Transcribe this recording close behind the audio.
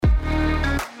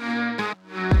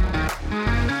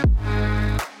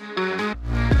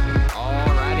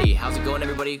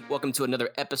everybody. Welcome to another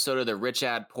episode of the Rich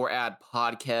Ad Poor Ad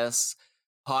podcast.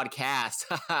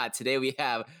 Today we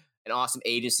have an awesome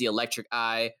agency, Electric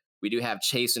Eye. We do have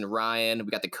Chase and Ryan.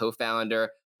 We got the co-founder.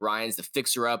 Ryan's the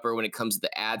fixer-upper when it comes to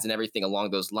the ads and everything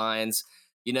along those lines.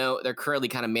 You know, they're currently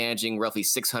kind of managing roughly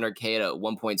 $600K to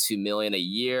 $1.2 million a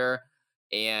year.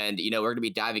 And, you know, we're going to be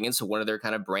diving into one of their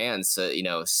kind of brands to, you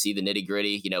know, see the nitty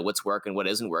gritty, you know, what's working, what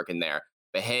isn't working there.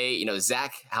 But hey, you know,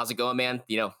 Zach, how's it going, man?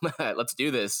 You know, let's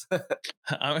do this.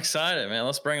 I'm excited, man.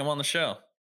 Let's bring him on the show.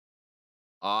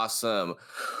 Awesome.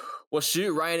 Well,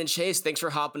 shoot, Ryan and Chase, thanks for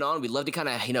hopping on. We'd love to kind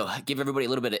of, you know, give everybody a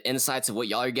little bit of insights of what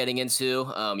y'all are getting into.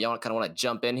 Y'all kind of want to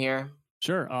jump in here?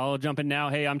 Sure. I'll jump in now.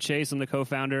 Hey, I'm Chase. I'm the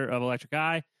co-founder of Electric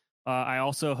Eye. I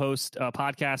also host a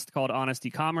podcast called Honest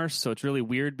E-commerce. So it's really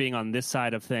weird being on this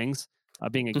side of things,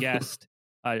 being a guest.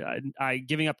 I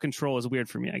giving up control is weird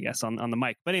for me, I guess, on the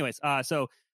mic. But anyways, so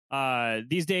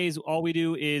these days, all we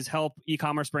do is help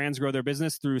e-commerce brands grow their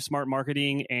business through smart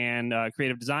marketing and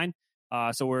creative design.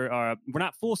 So we're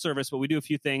not full service, but we do a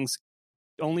few things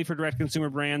only for direct consumer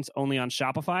brands, only on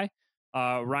Shopify.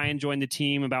 Ryan joined the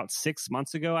team about 6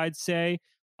 months ago, I'd say,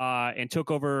 and took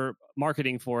over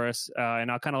marketing for us.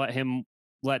 And I'll kind of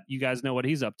let you guys know what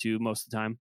he's up to most of the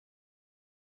time.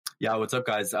 Yeah, what's up,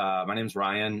 guys? My name's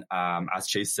Ryan. As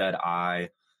Chase said, I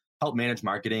help manage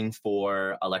marketing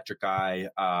for Electric Eye,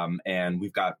 and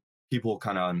we've got people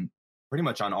kind of pretty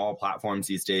much on all platforms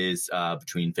these days,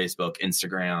 between Facebook,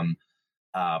 Instagram,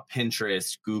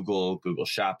 Pinterest, Google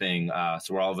Shopping.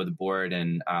 So we're all over the board,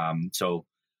 and so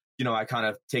you know, I kind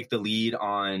of take the lead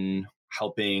on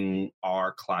helping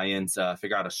our clients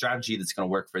figure out a strategy that's going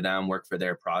to work for them, work for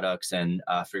their products, and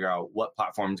figure out what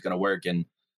platform is going to work and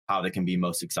how they can be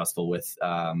most successful with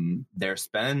their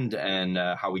spend, and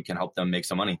how we can help them make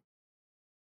some money.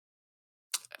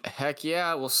 Heck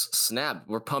yeah. Well, snap.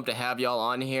 We're pumped to have y'all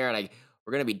on here. And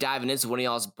we're going to be diving into one of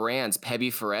y'all's brands, Pebby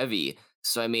Forever.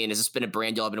 So, I mean, has this been a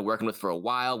brand y'all have been working with for a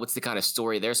while? What's the kind of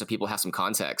story there so people have some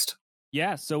context?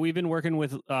 Yeah, so we've been working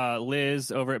with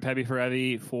Liz over at Pebby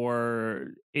Forever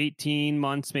for 18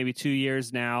 months, maybe 2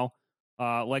 years now.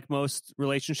 Like most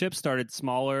relationships, started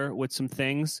smaller with some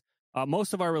things.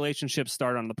 Most of our relationships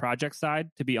start on the project side,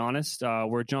 to be honest.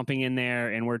 We're jumping in there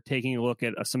and we're taking a look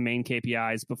at some main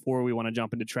KPIs before we want to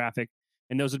jump into traffic.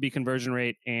 And those would be conversion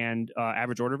rate and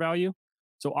average order value.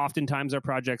 So oftentimes our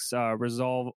projects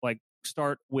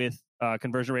start with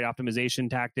conversion rate optimization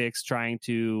tactics, trying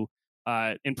to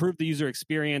improve the user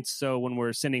experience. So when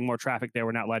we're sending more traffic there,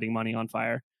 we're not lighting money on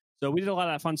fire. So we did a lot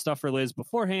of that fun stuff for Liz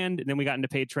beforehand. And then we got into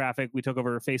paid traffic. We took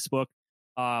over Facebook.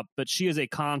 But she is a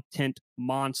content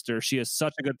monster. She is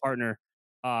such a good partner.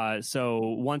 So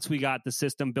once we got the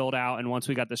system built out and once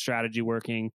we got the strategy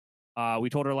working, we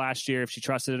told her last year if she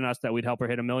trusted in us that we'd help her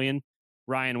hit 1 million.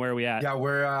 Ryan, where are we at? Yeah,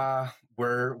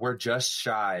 we're just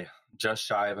shy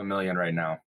of 1 million right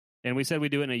now. And we said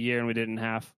we'd do it in a year, and we did it in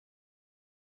half.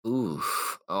 Ooh,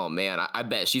 oh man, I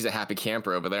bet she's a happy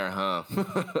camper over there, huh?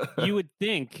 You would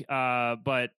think,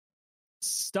 but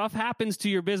stuff happens to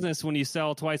your business when you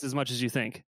sell twice as much as you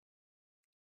think.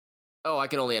 Oh, I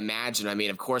can only imagine. I mean,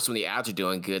 of course, when the ads are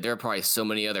doing good, there are probably so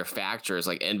many other factors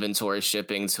like inventory,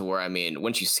 shipping, to where, I mean,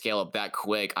 once you scale up that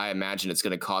quick, I imagine it's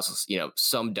going to cause, you know,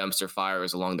 some dumpster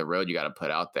fires along the road you got to put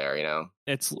out there, you know?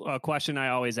 It's a question I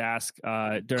always ask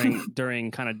during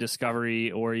kind of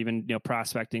discovery or even, you know,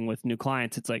 prospecting with new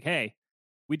clients. It's like, hey,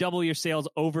 we double your sales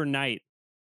overnight.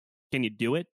 Can you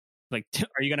do it? Like,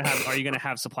 are you gonna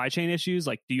have supply chain issues?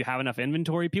 Like, do you have enough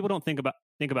inventory? People don't think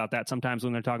about that sometimes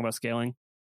when they're talking about scaling.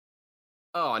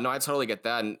 Oh, no, I totally get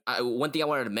that. And one thing I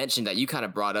wanted to mention that you kind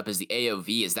of brought up is the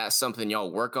AOV. Is that something y'all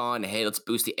work on? Hey, let's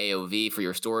boost the AOV for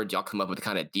your store. Do y'all come up with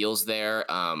kind of deals there?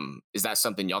 Is that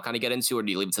something y'all kind of get into, or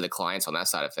do you leave it to the clients on that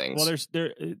side of things? Well,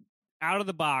 there out of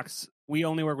the box, we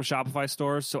only work with Shopify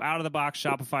stores. So out of the box,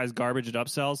 Shopify is garbage at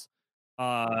upsells.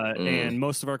 And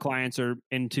most of our clients are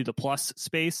into the Plus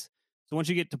space. So once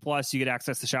you get to Plus, you get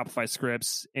access to Shopify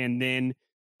scripts, and then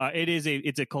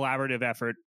it's a collaborative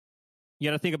effort. You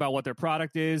got to think about what their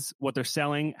product is, what they're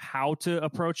selling, how to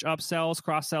approach upsells,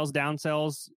 cross sells, down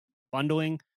sells,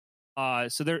 bundling.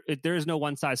 So there is no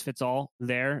one size fits all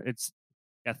there. It's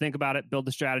think about it, build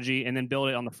the strategy, and then build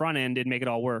it on the front end and make it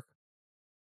all work.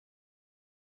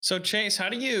 So Chase, how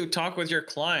do you talk with your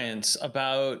clients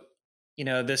about, you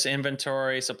know, this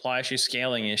inventory supply issue,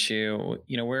 scaling issue?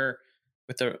 You know, we're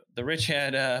with the Rich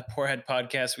Ad Poor Ad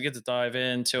podcast, we get to dive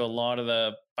into a lot of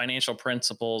the financial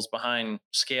principles behind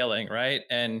scaling, right?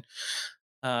 And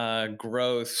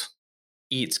growth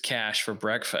eats cash for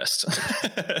breakfast.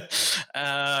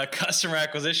 Customer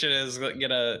acquisition is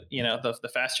the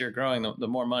faster you're growing, the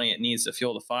more money it needs to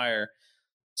fuel the fire.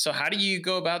 So how do you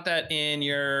go about that in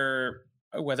your,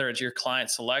 whether it's your client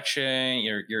selection,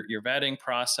 your vetting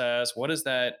process? What does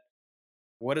that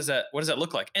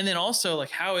look like? And then also,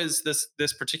 like, how is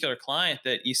this particular client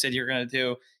that you said you're going to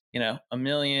do, a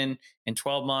million in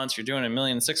 12 months, you're doing a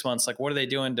million in 6 months, like what are they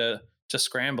doing to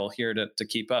scramble here to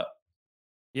keep up?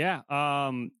 Yeah.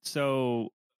 So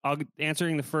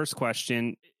answering the first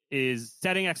question is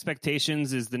setting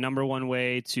expectations is the number one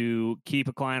way to keep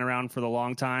a client around for the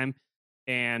long time.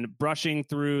 And brushing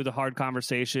through the hard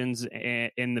conversations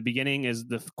in the beginning is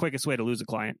the quickest way to lose a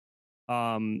client.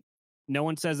 No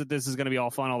one says that this is going to be all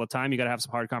fun all the time. You got to have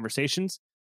some hard conversations.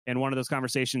 And one of those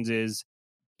conversations is,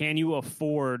 can you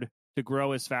afford to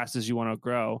grow as fast as you want to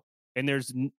grow? And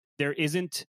it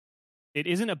isn't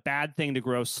a bad thing to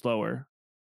grow slower,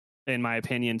 in my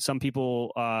opinion. Some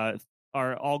people are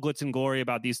all glitz and glory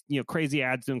about these, crazy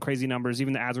ads doing crazy numbers.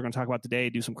 Even the ads we're going to talk about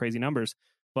today do some crazy numbers,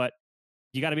 but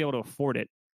you got to be able to afford it.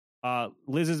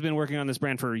 Liz has been working on this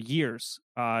brand for years,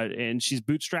 and she's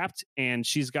bootstrapped, and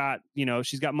she's got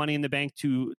money in the bank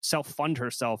to self-fund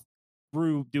herself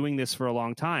through doing this for a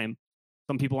long time.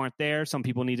 Some people aren't there. Some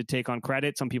people need to take on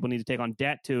credit. Some people need to take on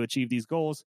debt to achieve these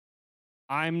goals.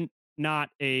 I'm not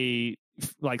a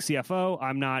CFO.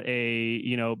 I'm not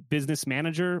a business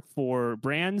manager for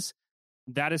brands.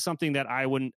 That is something that I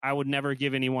would never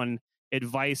give anyone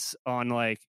advice on,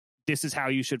 like, this is how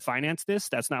you should finance this.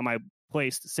 That's not my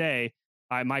place to say.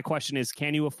 My question is,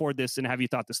 can you afford this, and have you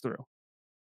thought this through?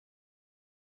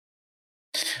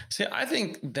 See, I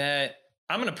think that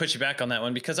I'm going to put you back on that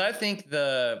one, because I think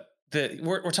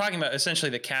we're talking about essentially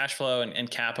the cash flow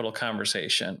and capital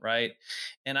conversation, right?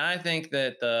 And I think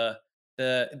that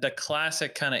the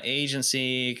classic kind of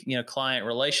agency, client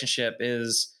relationship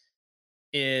has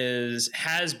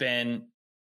been,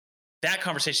 that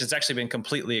conversation has actually been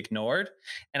completely ignored.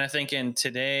 And I think in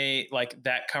today, like,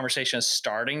 that conversation is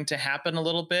starting to happen a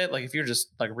little bit. Like, if you're just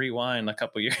like rewind a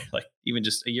couple years, like even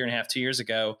just a year and a half, 2 years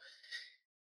ago,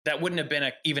 that wouldn't have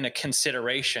been even a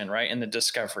consideration, right? In the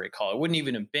discovery call, it wouldn't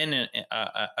even have been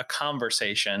a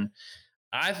conversation.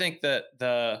 I think that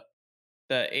the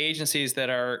agencies that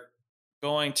are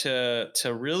going to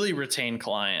really retain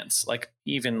clients, like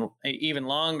even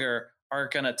longer, are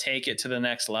going to take it to the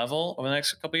next level over the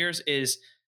next couple of years, is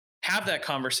have that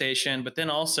conversation, but then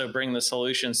also bring the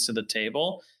solutions to the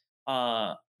table,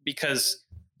 because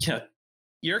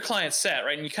your client's set,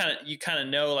 right? And you kind of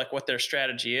know, like, what their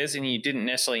strategy is, and you didn't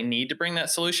necessarily need to bring that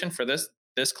solution for this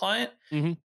client.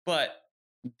 Mm-hmm. But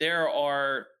there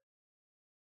are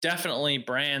definitely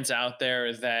brands out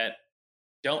there that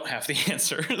don't have the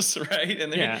answers, right?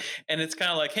 And and it's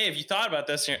kind of like, hey, have you thought about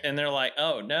this? And they're like,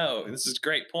 oh no, this is a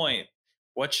great point.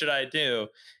 What should I do?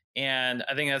 And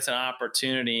I think that's an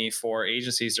opportunity for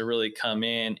agencies to really come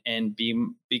in and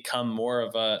become more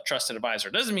of a trusted advisor.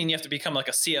 It doesn't mean you have to become like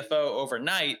a CFO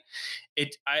overnight.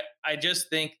 I just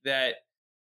think that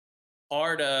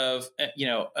part of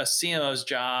a CMO's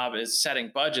job is setting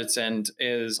budgets, and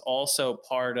is also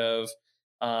part of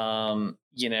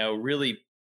really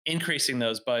increasing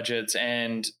those budgets,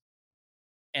 and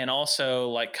also,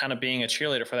 like, kind of being a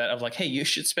cheerleader for that, of like, hey, you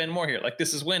should spend more here, like,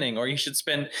 this is winning, or you should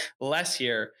spend less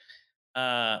here.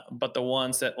 But the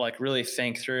ones that, like, really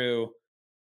think through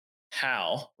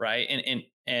how, right,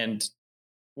 and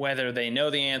whether they know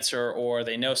the answer or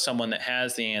they know someone that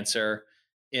has the answer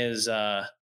is the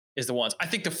ones. I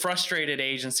think the frustrated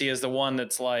agency is the one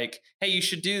that's like, hey, you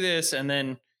should do this, and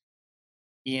then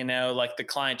like, the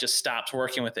client just stops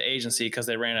working with the agency because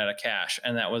they ran out of cash,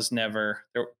 and that was never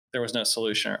there was no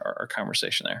solution or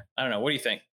conversation there. I don't know. What do you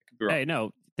think? Hey,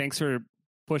 no, thanks for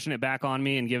pushing it back on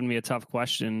me and giving me a tough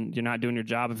question. You're not doing your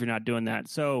job if you're not doing that.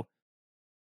 So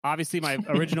obviously my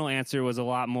original answer was a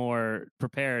lot more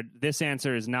prepared. This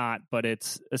answer is not, but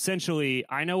it's essentially,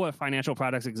 I know what financial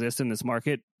products exist in this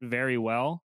market very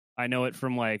well. I know it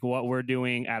from, like, what we're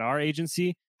doing at our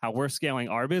agency, how we're scaling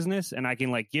our business, and I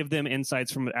can, like, give them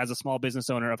insights from, as a small business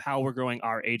owner, of how we're growing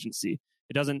our agency.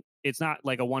 It's not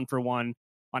like a 1-for-1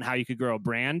 on how you could grow a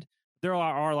brand. There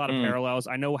are a lot of parallels.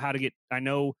 I know how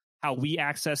we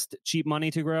accessed cheap money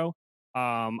to grow.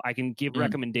 I can give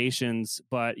recommendations,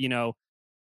 but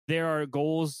there are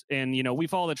goals, and we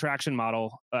follow the traction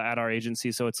model at our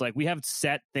agency. So it's like, we have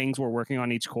set things we're working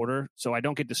on each quarter, so I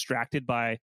don't get distracted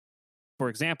by, for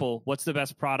example, what's the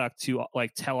best product to,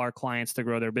 like, tell our clients to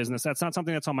grow their business. That's not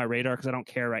something that's on my radar, because I don't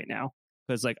care right now,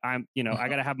 because, like, I'm I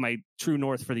got to have my true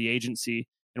north for the agency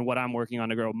and what I'm working on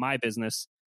to grow my business.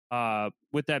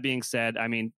 With that being said, I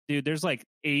mean, dude, there's like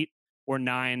 8 or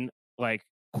 9 like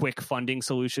quick funding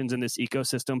solutions in this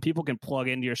ecosystem. People can plug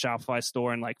into your Shopify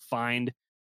store and, like, find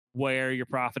where you're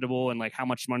profitable and like how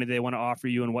much money they want to offer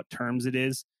you and what terms it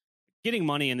is. Getting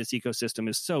money in this ecosystem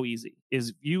is so easy.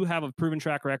 Is you have a proven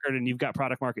track record and you've got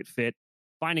product market fit,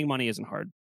 finding money isn't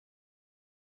hard.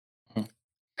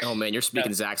 Oh man, you're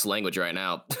speaking Zach's language right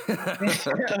now. No,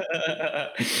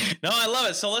 I love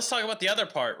it. So let's talk about the other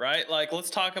part, right? Like,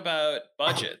 let's talk about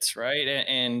budgets, right?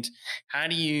 And how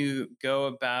do you go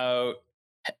about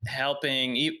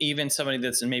helping even somebody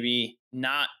that's maybe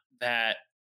not at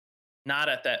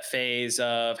that phase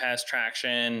of has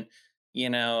traction,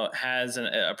 has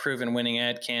a proven winning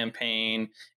ad campaign,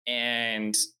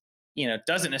 and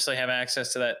doesn't necessarily have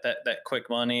access to that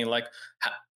quick money. Like,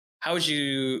 how would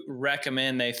you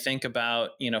recommend they think about,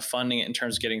 funding it in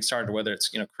terms of getting started, whether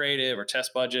it's, creative or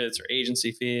test budgets or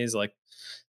agency fees? Like,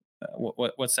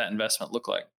 what's that investment look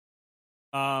like?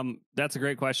 That's a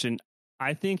great question.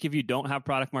 I think if you don't have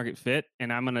product market fit,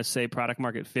 and I'm going to say product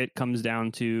market fit comes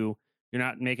down to you're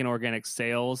not making organic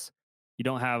sales, you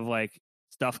don't have like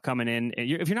stuff coming in.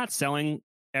 If you're not selling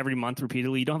every month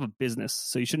repeatedly, you don't have a business.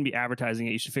 So you shouldn't be advertising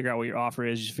it. You should figure out what your offer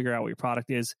is. You should figure out what your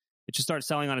product is. It should start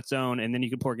selling on its own, and then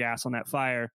you can pour gas on that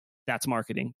fire. That's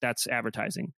marketing. That's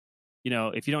advertising.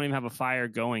 If you don't even have a fire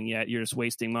going yet, you're just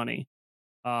wasting money.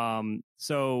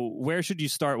 So where should you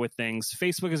start with things?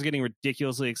 Facebook is getting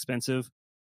ridiculously expensive.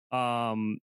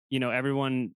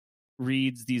 Everyone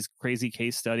reads these crazy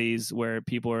case studies where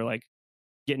people are like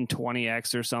getting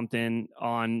 20x or something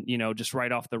on, just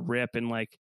right off the rip. And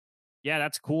like, yeah,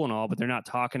 that's cool and all, but they're not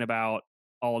talking about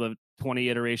all the 20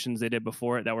 iterations they did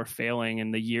before it that were failing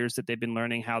and the years that they've been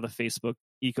learning how the Facebook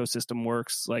ecosystem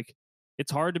works. Like,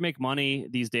 it's hard to make money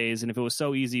these days. And if it was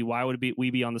so easy, why would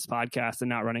we be on this podcast and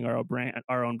not running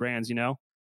our own brands,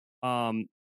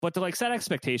 But to like set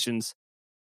expectations,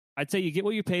 I'd say you get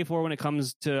what you pay for when it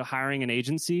comes to hiring an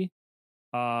agency.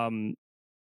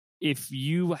 If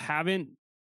you haven't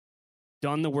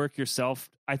done the work yourself,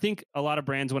 I think a lot of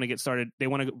brands want to get started. They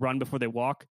want to run before they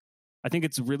walk. I think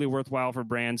it's really worthwhile for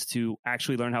brands to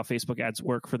actually learn how Facebook ads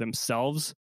work for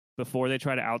themselves before they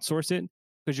try to outsource it,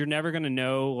 because you're never going to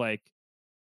know like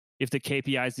if the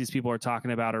KPIs these people are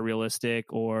talking about are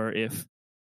realistic, or if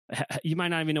you might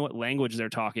not even know what language they're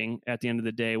talking at the end of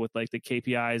the day with like the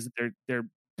KPIs that they're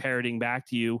parroting back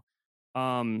to you.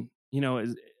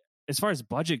 As far as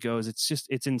budget goes,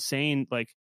 it's insane. Like,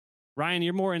 Ryan,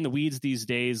 you're more in the weeds these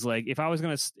days. Like, if I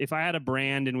had a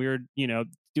brand and we were,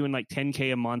 doing like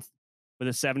 10K a month with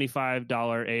a $75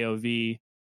 AOV,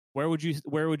 where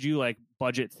would you like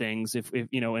budget things if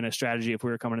in a strategy, if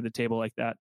we were coming to the table like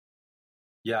that?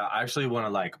 Yeah, I actually want to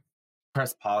like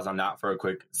press pause on that for a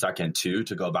quick second too,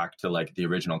 to go back to like the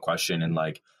original question and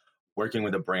like working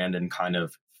with a brand and kind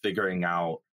of figuring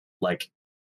out like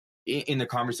in the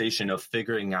conversation of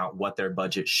figuring out what their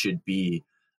budget should be.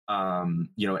 And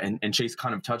Chase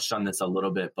kind of touched on this a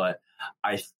little bit, but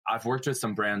I've worked with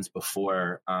some brands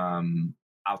before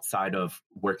outside of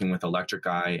working with Electric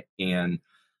Eye, and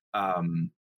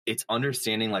it's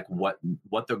understanding like what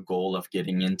the goal of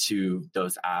getting into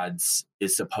those ads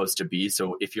is supposed to be.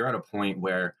 So if you're at a point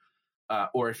where,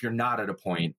 or if you're not at a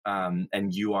point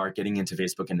and you are getting into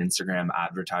Facebook and Instagram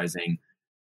advertising,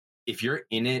 if you're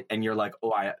in it and you're like,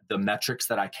 the metrics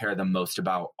that I care the most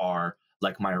about are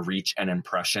like my reach and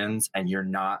impressions, and you're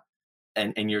not,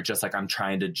 and you're just like, I'm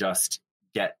trying to just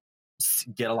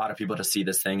get a lot of people to see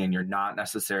this thing, and you're not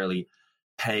necessarily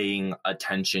paying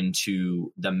attention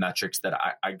to the metrics that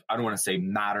I don't want to say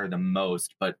matter the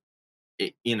most, but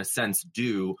in a sense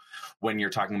do when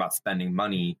you're talking about spending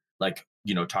money, like,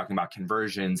 talking about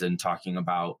conversions and talking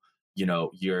about,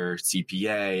 your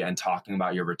CPA and talking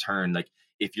about your return. Like,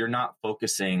 if you're not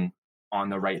focusing on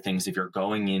the right things, if you're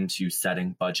going into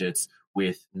setting budgets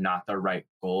with not the right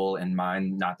goal in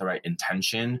mind, not the right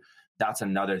intention, that's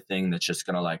another thing that's just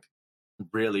going to like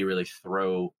really, really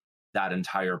throw that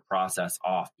entire process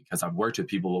off. Because I've worked with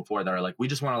people before that are like, we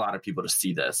just want a lot of people to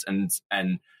see this. And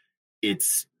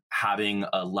it's having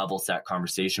a level set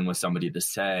conversation with somebody to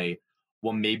say,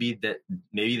 well, maybe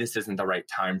this isn't the right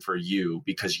time for you,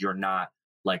 because you're not,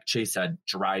 like Chase said,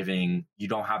 you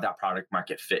don't have that product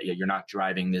market fit yet. You're not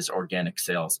driving this organic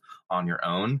sales on your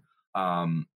own.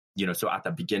 So at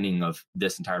the beginning of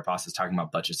this entire process, talking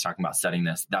about budgets, talking about setting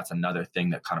this, that's another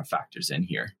thing that kind of factors in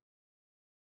here.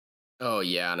 Oh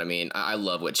yeah. And I mean, I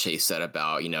love what Chase said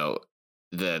about,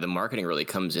 the marketing really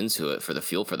comes into it for the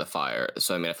fuel for the fire.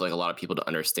 So, I mean, I feel like a lot of people don't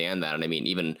understand that. And I mean,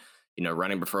 even,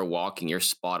 running before walking, you're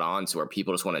spot on to where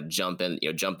people just want to jump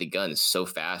the gun so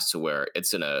fast to where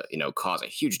it's going to, cause a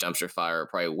huge dumpster fire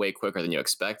probably way quicker than you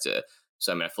expect it.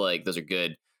 So, I mean, I feel like those are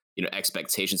good,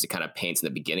 expectations to kind of paint in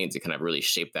the beginning to kind of really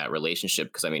shape that relationship.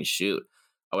 Because I mean, shoot,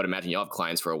 I would imagine y'all have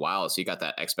clients for a while, so you got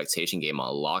that expectation game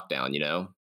on lockdown, you know?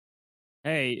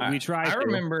 Hey, we tried. I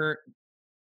remember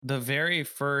the very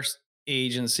first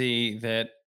agency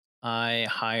that I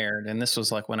hired, and this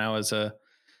was like when I was a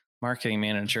marketing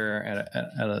manager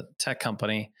at a tech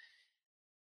company.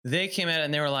 They came out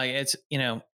and they were like, it's,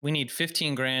 we need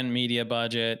 15 grand media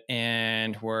budget,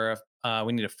 and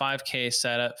we need a 5K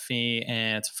setup fee,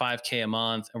 and it's 5K a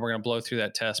month, and we're going to blow through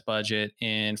that test budget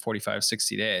in 45,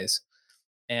 60 days.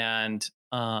 And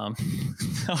I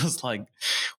was like,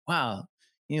 wow,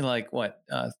 you need like what,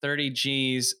 30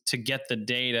 G's to get the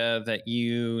data that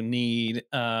you need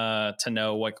to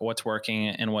know like what's working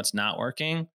and what's not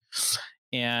working.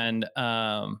 And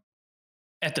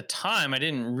at the time, I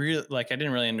didn't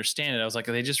really understand it. I was like,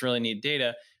 they just really need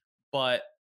data. But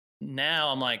now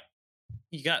I'm like,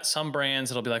 you got some brands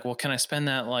that'll be like, well, can I spend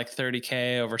that like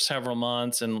 30K over several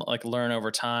months and like learn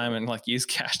over time and like use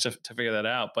cash to figure that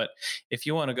out. But if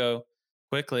you want to go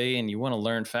quickly and you want to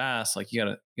learn fast, like you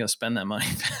gotta spend that money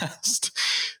fast.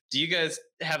 Do you guys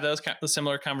have those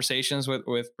similar conversations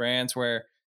with brands where,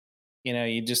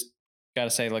 you just got to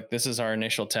say like, this is our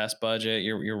initial test budget.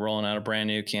 You're rolling out a brand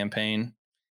new campaign,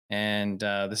 and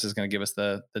this is going to give us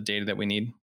the data that we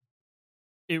need?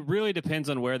 It really depends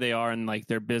on where they are in like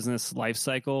their business life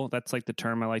cycle. That's like the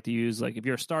term I like to use. Like if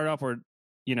you're a startup or,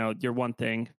 you're one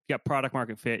thing, you got product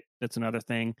market fit, that's another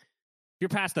thing. If you're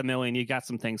past $1 million, you got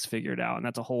some things figured out, and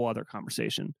that's a whole other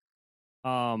conversation.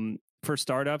 For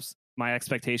startups, my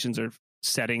expectations are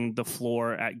setting the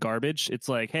floor at garbage. It's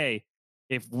like, hey,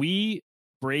 if we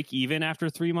break even after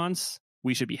 3 months,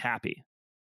 we should be happy.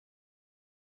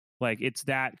 Like it's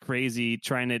that crazy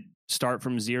trying to start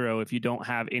from zero if you don't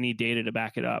have any data to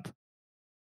back it up.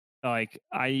 Like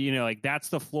like that's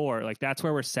the floor. Like that's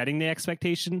where we're setting the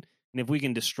expectation. And if we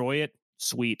can destroy it,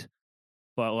 sweet.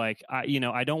 But like,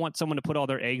 I don't want someone to put all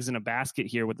their eggs in a basket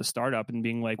here with the startup and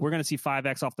being like, we're going to see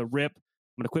 5X off the rip.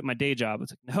 I'm going to quit my day job.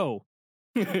 It's like, no,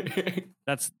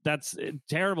 that's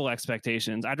terrible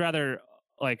expectations. I'd rather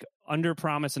like under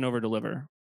promise and over deliver.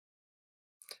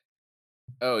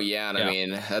 Oh yeah, and I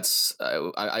mean that's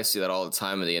I see that all the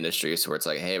time in the industry. So where it's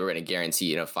like, hey, we're going to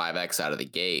guarantee 5X out of the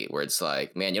gate. Where it's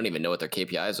like, man, you don't even know what their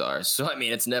KPIs are. So I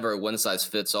mean, it's never one size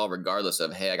fits all, regardless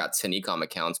of, hey, I got 10 ecom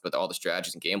accounts, but all the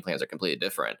strategies and game plans are completely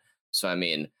different. So I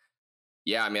mean,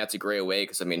 that's a great way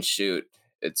because I mean, shoot,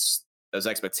 it's those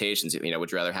expectations.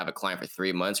 Would you rather have a client for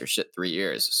 3 months or 3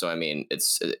 years? So I mean,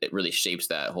 it really shapes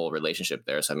that whole relationship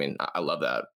there. So I mean, I love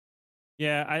that.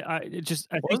 Yeah, I think this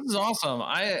is awesome.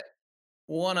 I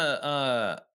want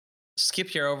to skip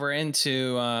here over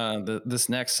into this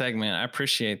next segment. I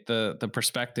appreciate the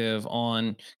perspective on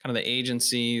kind of the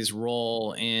agency's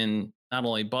role in not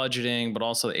only budgeting, but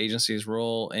also the agency's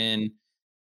role in,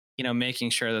 making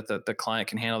sure that the client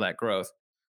can handle that growth.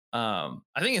 I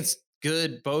think it's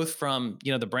good both from,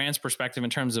 the brand's perspective in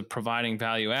terms of providing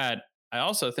value add. I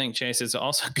also think, Chase, it's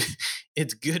also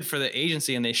it's good for the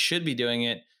agency, and they should be doing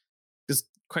it because,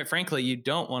 quite frankly, you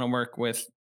don't want to work with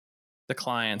the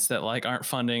clients that like aren't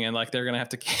funding and like they're going to have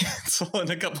to cancel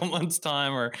in a couple months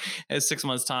time or 6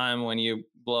 months time when you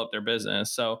blow up their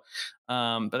business. So,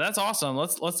 but that's awesome.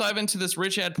 Let's dive into this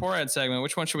rich ad poor ad segment.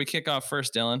 Which one should we kick off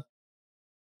first, Dylan?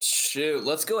 Shoot,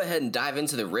 let's go ahead and dive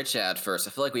into the rich ad first.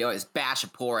 I feel like we always bash a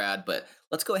poor ad, but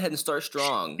let's go ahead and start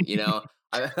strong.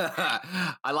 I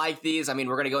like these. I mean,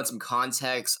 we're going to go in some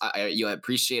context. I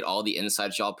appreciate all the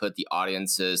insights y'all put, the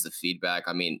audiences, the feedback.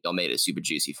 I mean, y'all made it super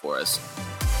juicy for us.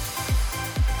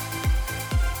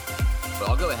 But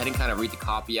I'll go ahead and kind of read the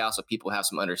copy out so people have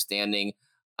some understanding.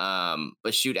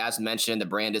 But shoot, as mentioned, the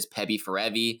brand is Peppy for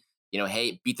Evie.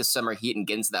 Hey, beat the summer heat and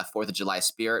get into that 4th of July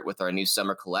spirit with our new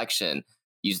summer collection.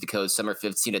 Use the code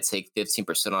SUMMER15 to take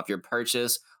 15% off your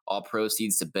purchase. All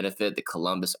proceeds to benefit the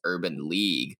Columbus Urban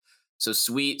League. So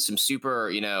sweet, some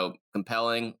super,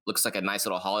 compelling. Looks like a nice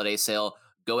little holiday sale.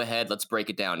 Go ahead, let's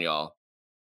break it down, y'all.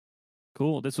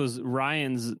 Cool. This was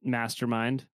Ryan's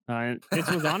mastermind.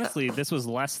 This was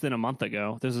less than a month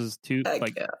ago. This was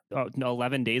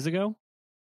 11 days ago.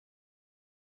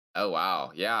 Oh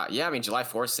wow, yeah. I mean, July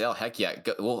 4th sale. Heck yeah.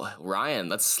 Well, Ryan,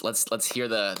 let's hear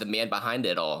the man behind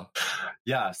it all.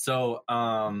 Yeah. So,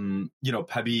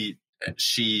 Peppy,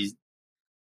 she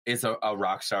is a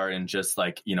rock star, and just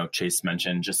like Chase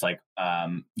mentioned, just like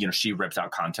she rips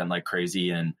out content like crazy,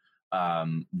 and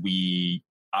we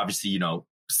obviously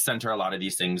center a lot of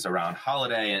these things around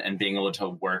holiday and being able to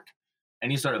work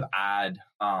any sort of ad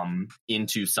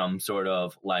into some sort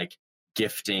of like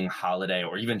gifting holiday,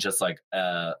 or even just like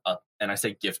and I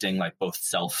say gifting like both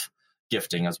self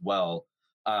gifting as well.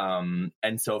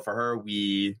 And so for her,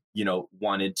 we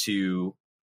wanted to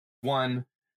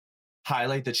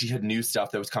highlight that she had new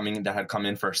stuff that was coming, that had come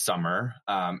in for summer.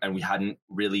 And we hadn't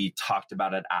really talked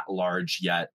about it at large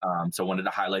yet. So wanted to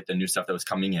highlight the new stuff that was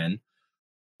coming in.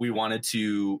 We wanted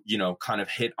to, kind of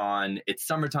hit on, it's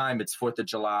summertime, it's 4th of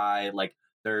July. Like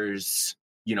there's,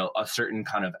 a certain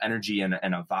kind of energy and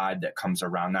a vibe that comes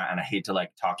around that. And I hate to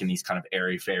like talk in these kind of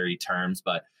airy fairy terms,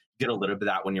 but you get a little bit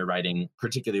of that when you're writing,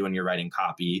 particularly when you're writing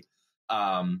copy.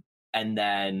 And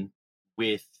then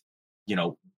with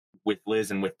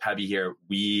Liz and with Pebby here,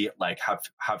 we like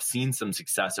have seen some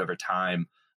success over time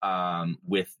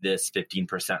with this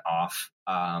 15% off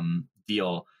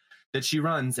deal that she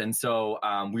runs. And so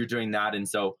we're doing that. And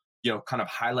so, kind of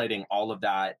highlighting all of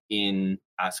that in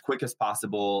as quick as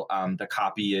possible. The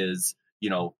copy is,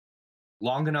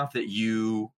 long enough that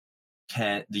you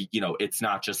can, it's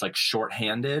not just like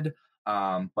shorthanded,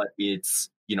 but it's,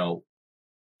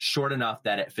 short enough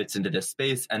that it fits into this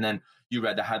space. And then you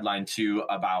read the headline too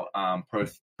about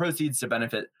proceeds to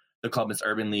benefit the Columbus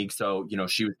Urban League. So,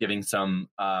 she was giving some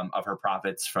of her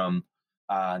profits from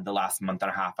the last month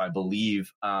and a half, I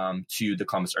believe, to the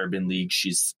Columbus Urban League.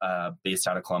 She's based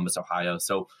out of Columbus, Ohio.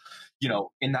 So,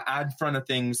 in the ad front of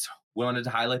things, we wanted to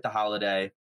highlight the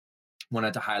holiday,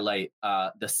 wanted to highlight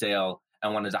the sale,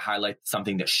 and wanted to highlight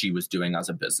something that she was doing as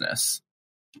a business.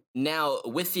 Now,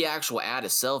 with the actual ad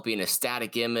itself being a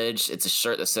static image, it's a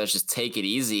shirt that says just take it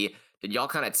easy. Did y'all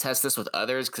kind of test this with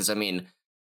others? Because, I mean,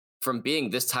 from being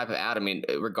this type of ad, I mean,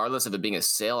 regardless of it being a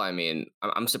sale, I mean,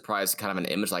 I'm surprised kind of an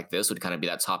image like this would kind of be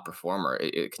that top performer.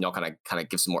 Can y'all kind of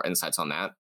give some more insights on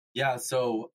that? Yeah.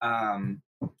 So,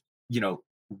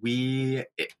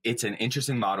 it's an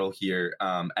interesting model here.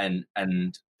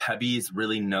 And Pebby's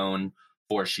really known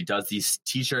for, she does these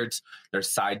t-shirts, they're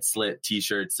side slit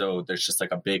t-shirts. So there's just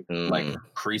like a big like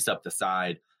crease up the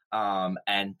side.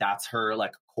 And that's her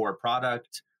like core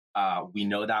product. We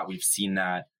know that, we've seen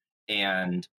that.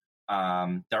 And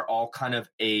they're all kind of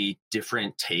a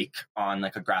different take on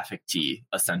like a graphic tee,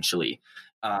 essentially.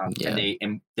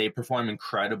 And they perform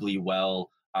incredibly well,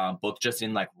 both just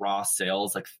in like raw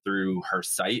sales, like through her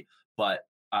site, but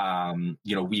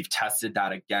we've tested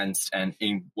that against, and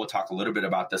we'll talk a little bit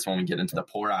about this when we get into the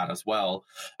pour ad as well,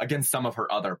 against some of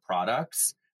her other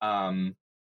products. And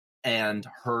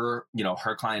her,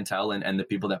 her clientele and the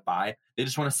people that buy, they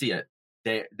just want to see it.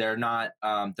 They're not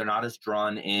as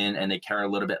drawn in, and they care a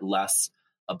little bit less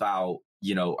about,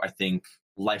 I think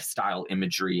lifestyle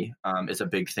imagery is a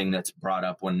big thing that's brought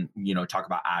up when, talk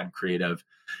about ad creative.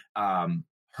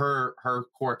 Her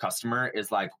core customer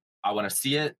is like, I want to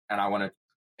see it, and I want to,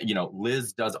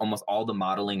 Liz does almost all the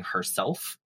modeling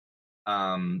herself.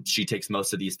 She takes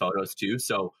most of these photos too.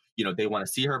 So, they want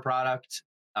to see her product.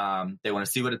 They want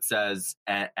to see what it says,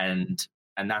 and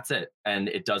that's it. And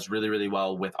it does really, really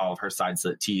well with all of her side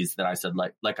slit tees that I said,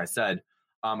 like I said,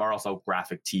 are also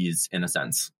graphic tees in a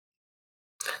sense.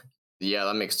 Yeah,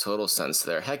 that makes total sense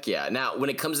there. Heck yeah. Now, when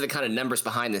it comes to the kind of numbers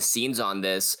behind the scenes on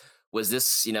this, was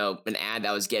this, an ad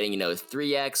that was getting,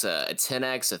 3x, a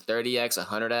 10x, a 30x, a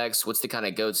 100x? What's the kind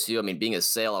of go-to? I mean, being a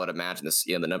sale, I would imagine this,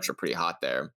 the numbers are pretty hot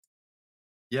there.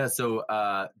 Yeah. So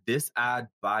this ad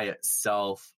by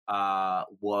itself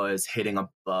was hitting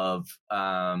above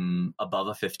a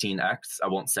 15x. I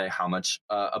won't say how much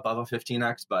above a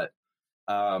 15x, but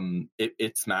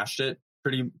it smashed it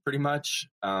pretty much.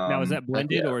 Now, is that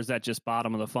blended or is that just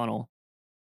bottom of the funnel?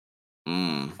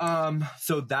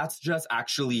 So that's just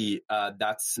actually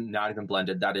that's not even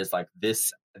blended. That is like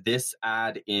this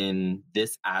ad in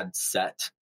this ad set.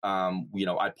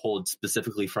 I pulled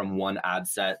specifically from one ad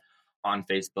set on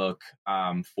Facebook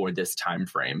for this time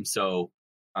frame. So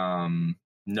no,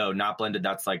 not blended.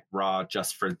 That's like raw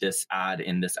just for this ad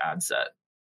in this ad set.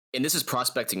 And this is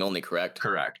prospecting only, correct?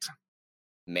 Correct.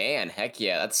 Man, heck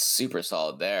yeah, that's super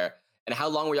solid there. And how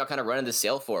long were y'all kind of running the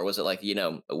sale for? Was it like,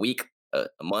 a week, a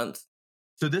month?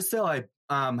 So this sale, I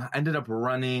ended up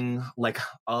running like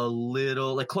a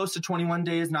little, like close to 21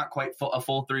 days, not quite a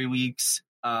full 3 weeks.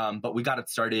 But we got it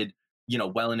started,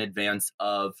 well in advance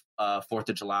of 4th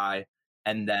of July,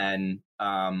 and then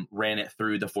ran it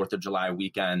through the 4th of July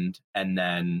weekend, and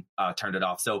then turned it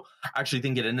off. So I actually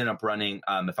think it ended up running,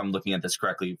 if I'm looking at this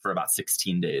correctly, for about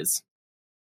 16 days.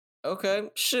 Okay,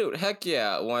 shoot, heck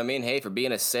yeah. Well, I mean, hey, for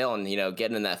being a sale and,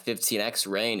 getting in that 15x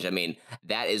range, I mean,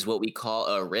 that is what we call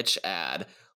a rich ad.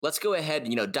 Let's go ahead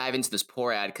and, dive into this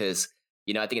poor ad because,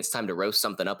 I think it's time to roast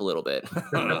something up a little bit.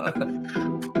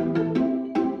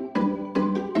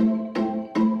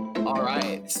 All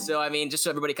right. So, I mean, just so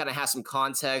everybody kind of has some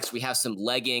context, we have some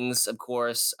leggings, of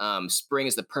course. Spring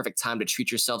is the perfect time to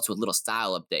treat yourself to a little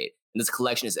style update. And this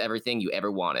collection is everything you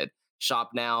ever wanted.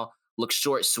 Shop now. Looks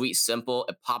short, sweet, simple.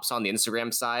 It pops on the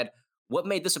Instagram side. what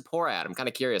made this a poor ad? I'm kind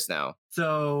of curious now.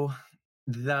 So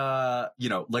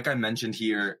like I mentioned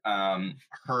here,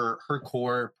 her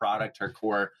core product, her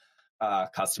core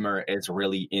customer is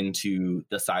really into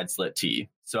the side slit tee.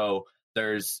 So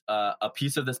there's a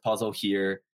piece of this puzzle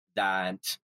here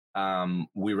that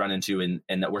we run into and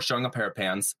that we're showing a pair of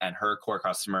pants, and her core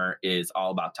customer is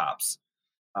all about tops.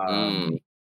 The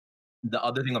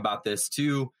other thing about this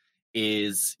too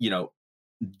is, the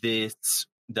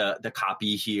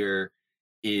copy here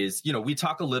is, we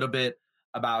talk a little bit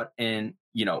about a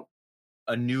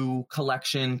new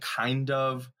collection, kind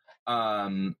of.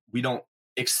 We don't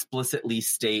explicitly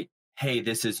state, hey,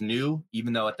 this is new,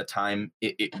 even though at the time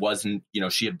it wasn't,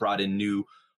 she had brought in new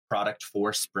product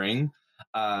for spring.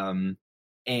 And,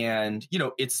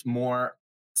 it's more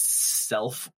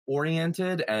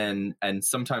self-oriented and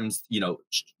sometimes,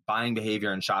 buying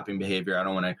behavior and shopping behavior. I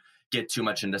don't want to get too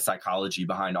much into psychology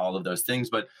behind all of those things,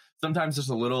 but sometimes there's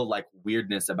a little like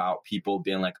weirdness about people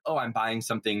being like, oh, I'm buying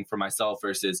something for myself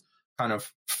versus kind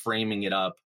of framing it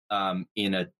up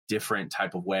in a different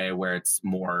type of way where it's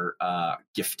more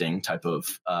gifting type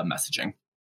of messaging.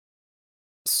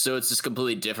 So it's just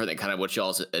completely different than kind of what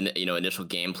y'all's initial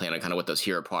game plan and kind of what those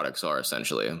hero products are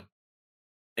essentially.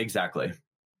 Exactly.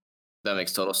 That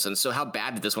makes total sense. So how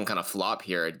bad did this one kind of flop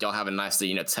here? Did y'all have a nice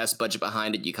test budget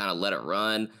behind it? You kind of let it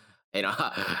run.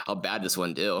 How bad this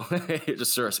one do?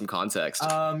 Just sort of some context.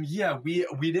 Yeah,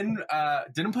 we didn't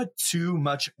put too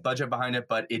much budget behind it,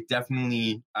 but it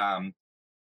definitely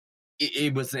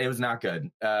it was not good.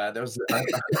 There was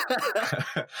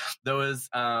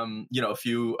a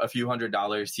few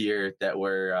 $100s here that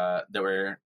were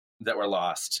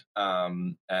lost.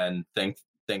 And thank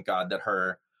God that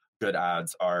her good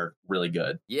ads are really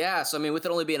good. Yeah, so I mean, with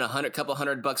it only being couple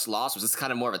 $100 lost, was this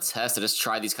kind of more of a test to just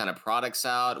try these kind of products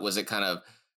out? Was it kind of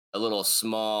a little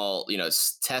small,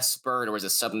 test spurt, or was it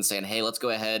something saying, hey, let's go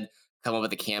ahead, come up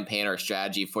with a campaign or a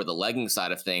strategy for the legging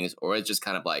side of things, or it's just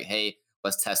kind of like, hey,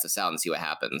 let's test this out and see what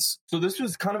happens? So this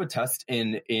was kind of a test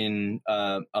in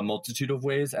a multitude of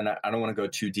ways, and I don't want to go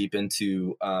too deep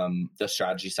into the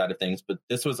strategy side of things, but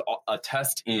this was a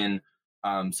test in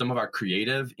some of our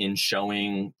creative, in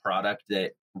showing product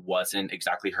that wasn't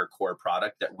exactly her core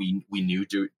product that we knew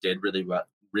did really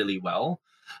well.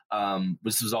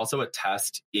 This was also a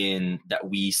test in that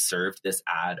we served this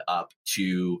ad up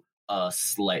to a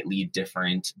slightly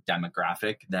different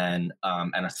demographic than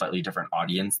and a slightly different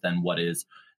audience than what is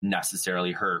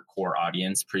necessarily her core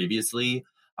audience previously.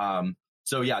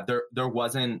 So yeah, there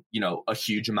wasn't a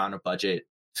huge amount of budget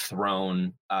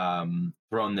thrown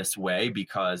this way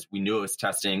because we knew it was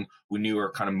testing. We knew we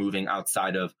were kind of moving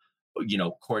outside of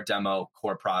core demo,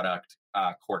 core product,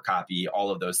 core copy,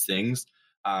 all of those things,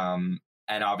 and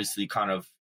obviously kind of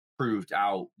proved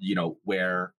out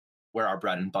where our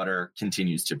bread and butter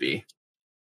continues to be.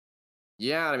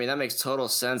 Yeah, I mean, that makes total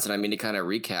sense. And I mean, to kind of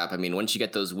recap, I mean, once you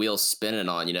get those wheels spinning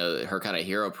on, her kind of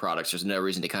hero products, there's no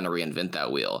reason to kind of reinvent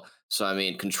that wheel. So, I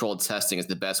mean, controlled testing is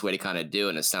the best way to kind of do it.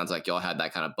 And it sounds like y'all had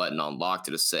that kind of button on lock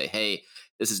to just say, hey,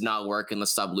 this is not working.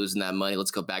 Let's stop losing that money.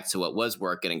 Let's go back to what was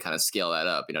working and kind of scale that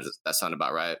up. That sound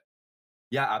about right?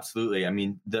 Yeah, absolutely. I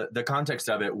mean, the context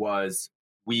of it was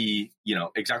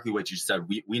exactly what you said.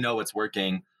 We know what's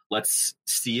working. Let's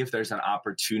see if there's an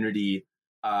opportunity,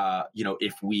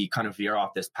 if we kind of veer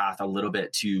off this path a little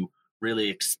bit to really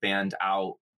expand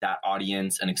out that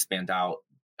audience and expand out,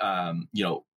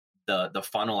 the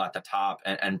funnel at the top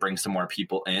and bring some more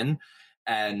people in.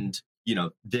 And,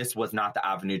 this was not the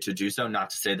avenue to do so. Not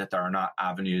to say that there are not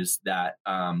avenues that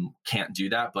can't do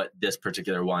that, but this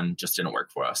particular one just didn't work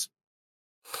for us.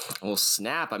 Well,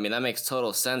 snap. I mean, that makes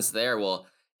total sense there. Well,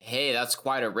 hey, that's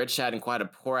quite a rich ad and quite a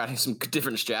pour out of some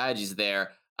different strategies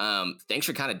there. Thanks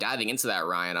for kind of diving into that,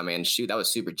 Ryan. I mean, shoot, that was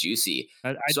super juicy.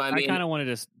 I kind of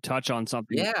wanted to touch on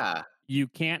something. Yeah. You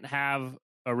can't have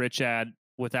a rich ad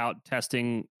without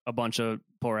testing a bunch of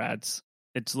poor ads.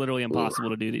 It's literally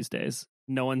impossible to do these days.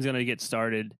 No one's going to get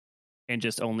started and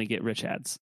just only get rich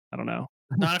ads. I don't know.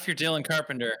 Not if you're Dylan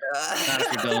Carpenter. Not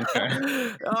if you're Dylan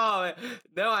Carpenter. Oh,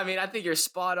 no, I mean, I think you're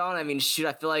spot on. I mean, shoot,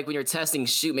 I feel like when you're testing,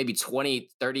 maybe 20,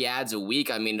 30 ads a week,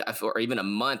 I mean, or even a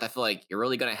month, I feel like you're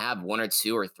really going to have 1 or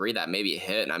 2 or 3 that maybe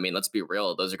hit. And I mean, let's be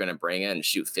real. Those are going to bring in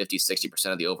 50, 60%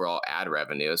 of the overall ad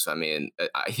revenue. So, I mean,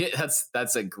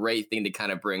 that's a great thing to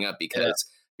kind of bring up because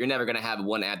you're never going to have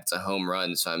one ad that's a home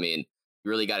run. So, I mean, you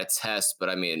really got to test, but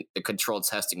I mean, the controlled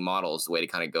testing model is the way to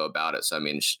kind of go about it. So, I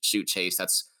mean, shoot, Chase,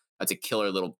 that's a killer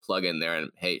little plug in there.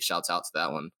 And hey, shouts out to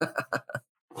that one.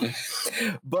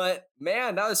 But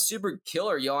man, that was super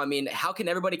killer, y'all. I mean, how can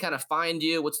everybody kind of find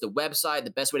you? What's the website?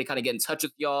 The best way to kind of get in touch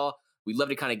with y'all? We'd love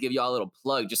to kind of give y'all a little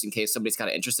plug just in case somebody's kind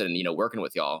of interested in, working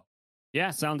with y'all.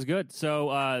 Yeah, sounds good.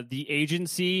 So the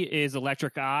agency is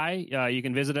Electric Eye. You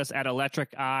can visit us at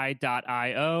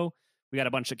electriceye.io. We got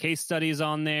a bunch of case studies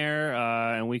on there,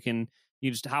 and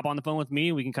you just hop on the phone with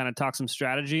me. We can kind of talk some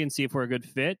strategy and see if we're a good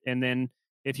fit. And then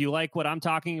if you like what I'm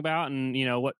talking about and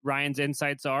what Ryan's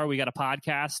insights are, we got a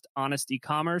podcast, Honest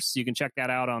E-commerce. You can check that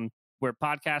out on where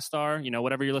podcasts are.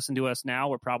 Whatever you listen to us now,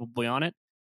 we're probably on it.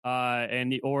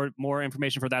 Or more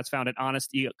information for that's found at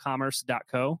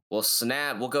honestecommerce.co. Well,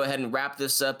 snap. We'll go ahead and wrap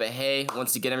this up. But hey,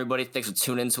 once again, everybody, thanks for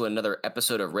tuning into another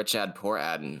episode of Rich Ad Poor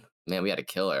Ad. And man, we had a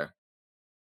killer.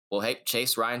 Well, hey,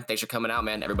 Chase, Ryan, thanks for coming out,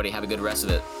 man. Everybody have a good rest of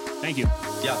it. Thank you.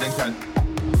 Yeah, thanks,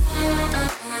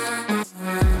 guys.